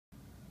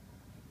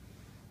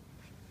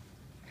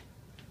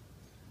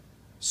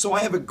So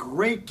I have a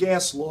great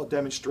gas law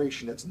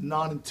demonstration that's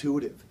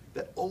non-intuitive,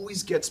 that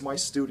always gets my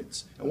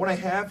students. And what I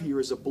have here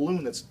is a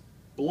balloon that's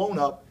blown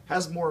up,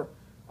 has more,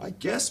 I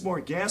guess, more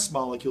gas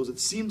molecules.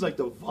 It seems like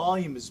the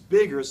volume is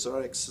bigger,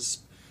 so I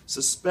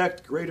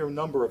suspect greater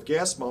number of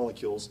gas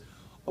molecules.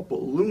 A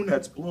balloon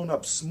that's blown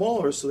up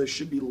smaller, so there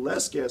should be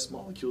less gas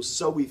molecules,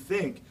 so we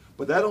think.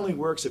 But that only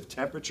works if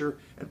temperature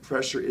and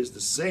pressure is the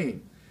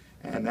same.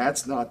 And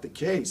that's not the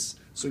case.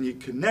 So when you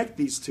connect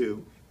these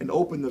two and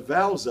open the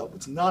valves up,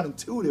 it's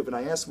non-intuitive, and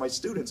I ask my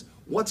students,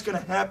 what's going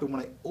to happen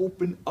when I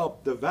open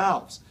up the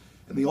valves?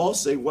 And they all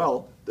say,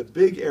 well, the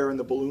big air in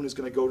the balloon is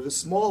going to go to the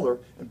smaller,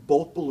 and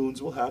both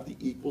balloons will have the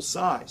equal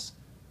size.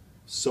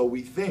 So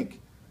we think.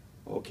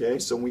 Okay,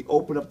 so when we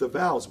open up the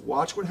valves,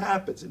 watch what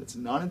happens, and it's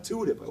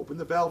non-intuitive. I open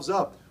the valves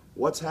up.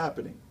 What's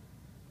happening?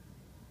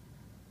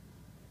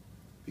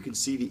 You can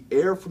see the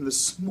air from the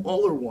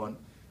smaller one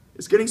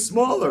is getting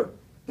smaller,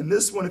 and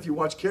this one, if you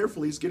watch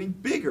carefully, is getting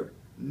bigger.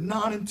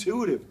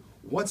 Non-intuitive.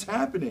 What's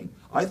happening?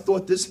 I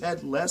thought this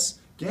had less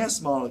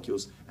gas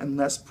molecules and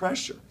less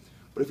pressure.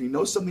 But if you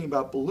know something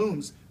about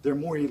balloons, they're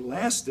more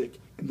elastic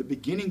in the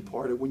beginning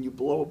part of when you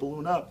blow a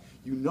balloon up.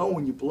 You know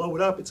when you blow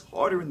it up, it's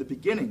harder in the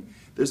beginning.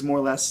 There's more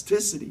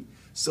elasticity.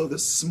 So the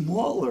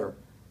smaller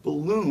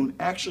balloon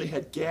actually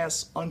had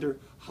gas under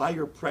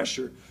higher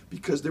pressure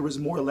because there was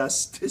more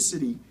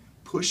elasticity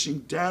pushing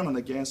down on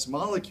the gas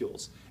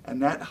molecules. And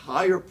that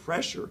higher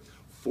pressure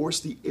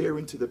forced the air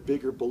into the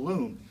bigger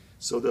balloon.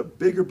 So the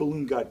bigger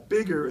balloon got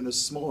bigger and the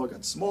smaller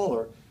got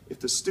smaller.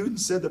 If the student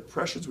said the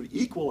pressures would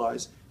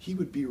equalize, he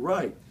would be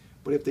right.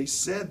 But if they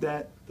said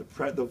that the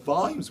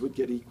volumes would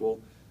get equal,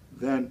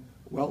 then,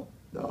 well,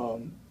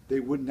 they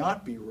would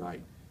not be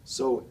right.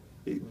 So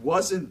it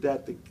wasn't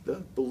that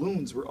the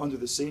balloons were under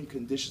the same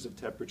conditions of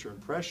temperature and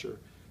pressure.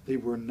 They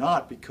were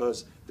not,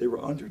 because they were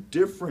under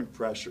different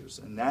pressures.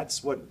 And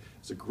that's what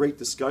is a great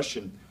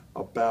discussion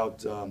about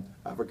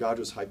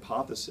Avogadro's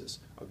hypothesis.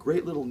 A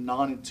great little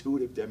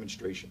non-intuitive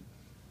demonstration.